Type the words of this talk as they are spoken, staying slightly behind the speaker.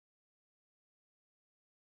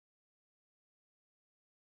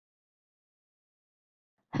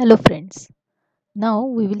Hello friends. Now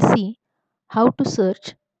we will see how to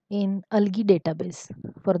search in algae database.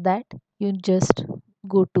 For that you just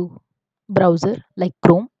go to browser like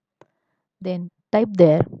Chrome, then type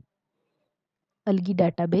there algae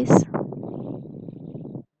database,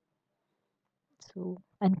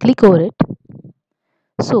 and click over it.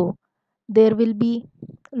 So there will be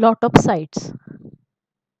lot of sites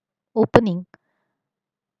opening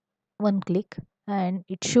one click, and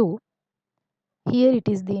it show here it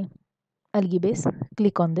is the algae base.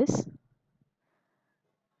 Click on this.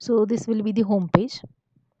 So this will be the home page.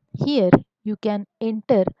 Here you can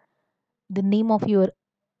enter the name of your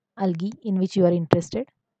algae in which you are interested.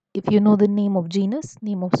 If you know the name of genus,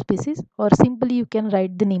 name of species, or simply you can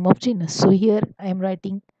write the name of genus. So here I am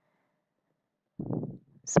writing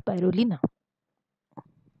spirulina.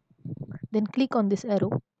 Then click on this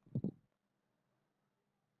arrow.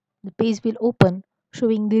 The page will open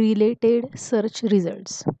showing the related search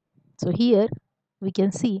results. So here we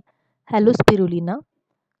can see Hello spirulina,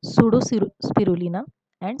 Pseudo spirulina,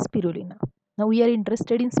 and spirulina. Now we are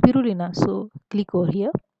interested in spirulina, so click over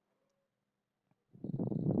here.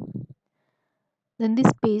 Then this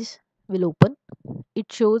page will open. It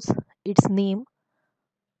shows its name,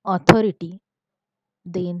 authority,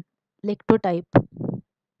 then lectotype,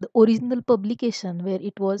 the original publication where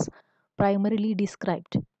it was primarily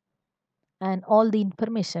described, and all the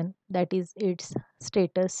information, that is its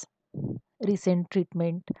status, recent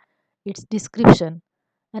treatment, its description,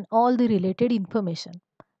 and all the related information.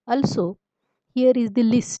 Also, here is the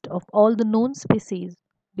list of all the known species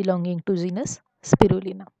belonging to genus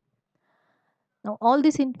Spirulina. Now all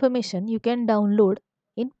this information you can download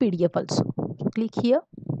in PDF also. Click here,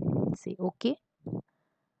 say OK,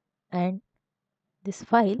 and this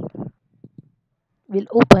file will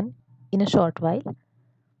open in a short while.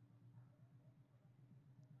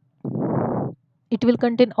 It will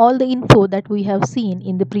contain all the info that we have seen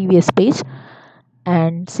in the previous page,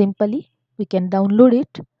 and simply we can download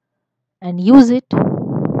it and use it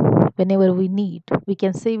whenever we need. We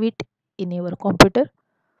can save it in our computer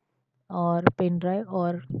or pen drive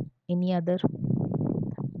or any other.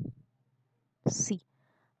 See,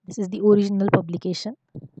 this is the original publication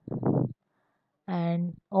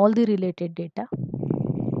and all the related data.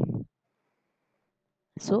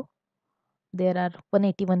 So there are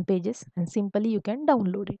 181 pages, and simply you can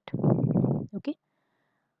download it. Okay,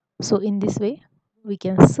 so in this way we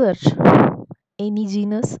can search any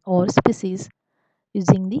genus or species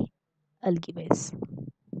using the algae base.